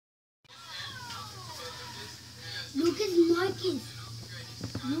Lucas Marquez.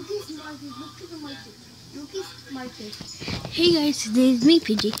 Lucas Marquez. Lucas Marquez. Lucas Marquez. Hey guys, today is me,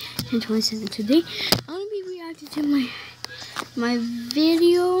 PG, and 27. Today, I'm gonna be reacting to my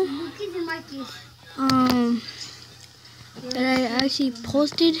video. Lucas Marquez. That I actually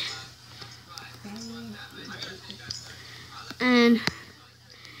posted, and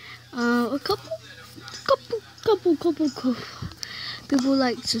a couple people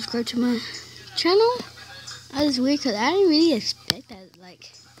like subscribe to my channel. That is weird because I didn't really expect that.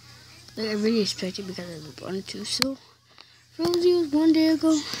 Like I really expected because I wanted to. So for those views 1 day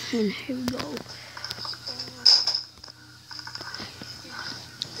ago, and here we go.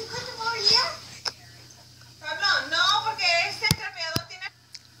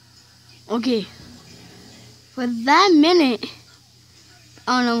 Okay, for that minute, I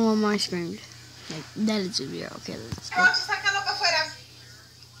don't know what more screamed. Like, that is a video. Okay, let's go.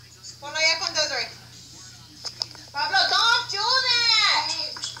 Pablo, don't do that!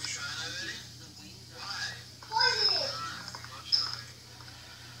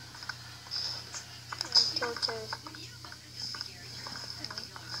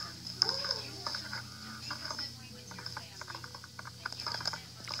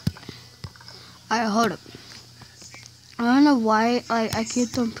 Alright, hold up. I don't know why I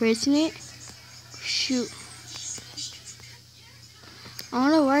kept on pressing it. Shoot. I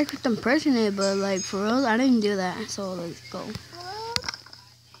don't know why I kept on pressing it, but like for real, I didn't do that. So let's go.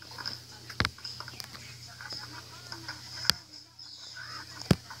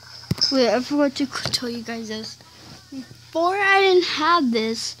 Wait, I forgot to tell you guys this. Before I didn't have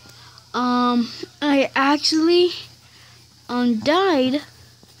this, I actually died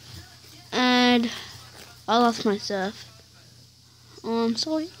and I lost my stuff.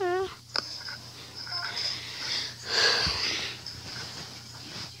 So yeah.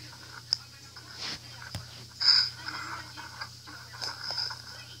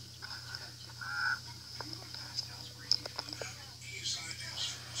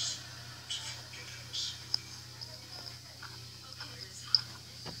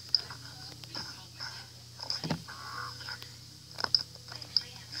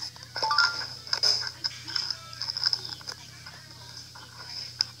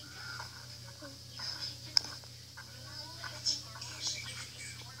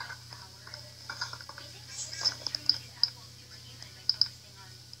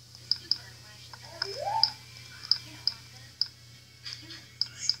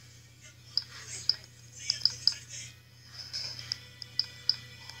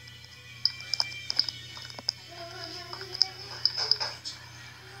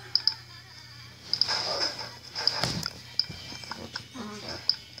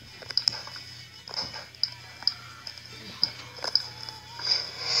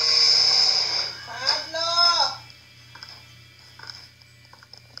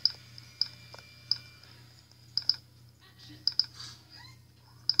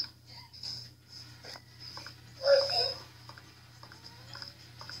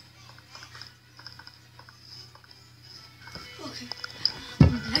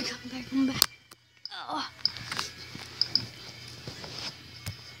 I'm back. Oh.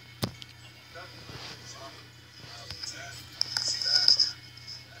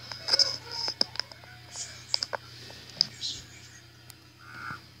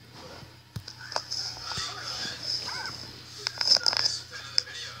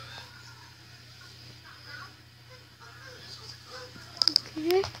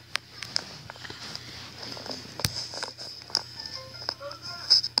 Okay.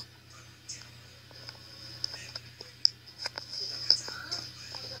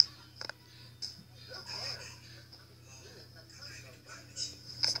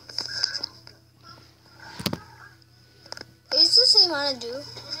 Is the same amount of do?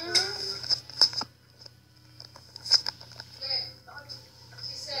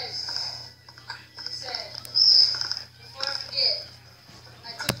 She said, before I forget, I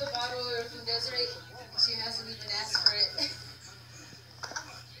took the bottle from Desiree. She hasn't even asked for it.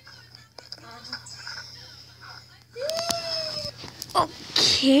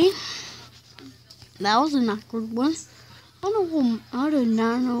 Okay. That was an awkward one. I do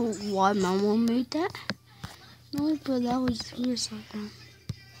not know why my mom made that noise, but that was weird something.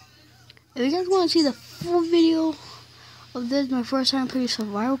 If you guys want to see the full video of this, my first time playing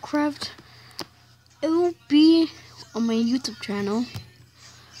Survival Craft, it will be on my YouTube channel.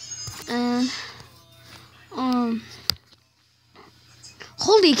 And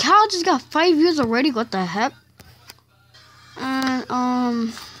holy cow, I just got 5 views already. What the heck?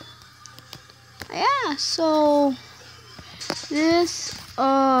 And yeah, so this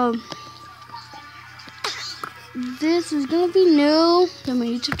this is gonna be new to my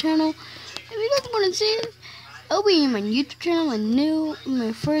YouTube channel. If you guys want to see it, it'll be in my YouTube channel,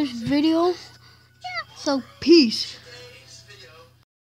 my first video. Yeah, so peace.